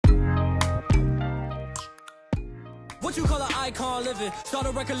What you call an icon living? Start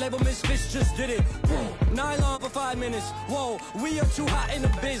a record label, Misfits just did it. Nylon for 5 minutes. Whoa, we are too hot in the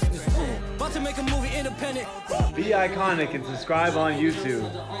business. About to make a movie independent. Be iconic and subscribe on YouTube.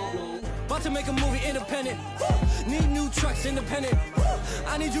 About to make a movie independent. Need new trucks independent.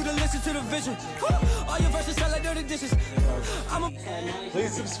 I need you to listen to the vision. All your verses sound like dirty dishes.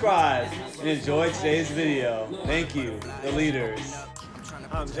 Please subscribe and enjoy today's video. Thank you, the leaders.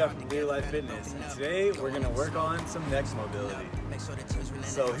 I'm Jeff from Real Life Fitness, and today we're going to work on some neck mobility.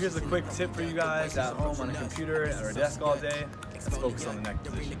 So here's a quick tip for you guys at home on a computer or a desk all day. Let's focus on the neck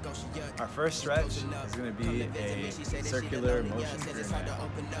position. Our first stretch is going to be a circular motion for your neck.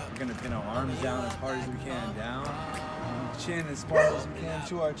 We're going to pin our arms down as hard as we can down, chin as far as we can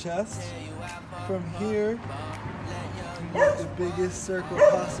to our chest. From here, make the biggest circle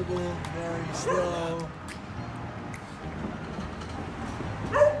possible, very slow.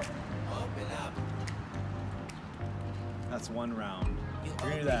 That's one round. We're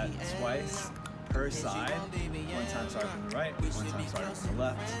going to do that twice per side. One time starting from the right, one time starting from the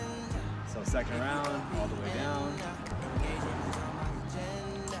left. So second round, all the way down.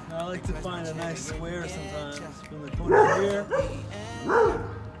 Now I like to find a nice square sometimes. From the corner here,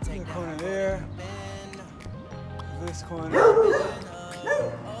 to the corner there, this corner,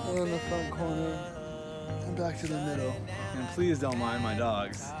 and then the front corner, and back to the middle. And please don't mind my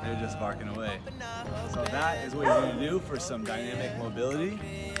dogs, they're just barking away. So that is what you're going to do for some dynamic mobility.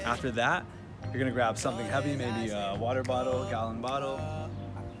 After that, you're going to grab something heavy, maybe a water bottle, gallon bottle,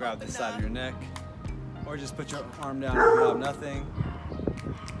 grab the side of your neck, or just put your arm down and grab nothing,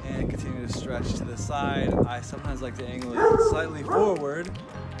 and continue to stretch to the side. I sometimes like to angle it slightly forward.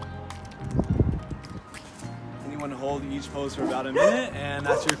 And you want to hold each pose for about a minute, and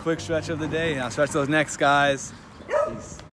that's your quick stretch of the day. Now stretch those necks, guys.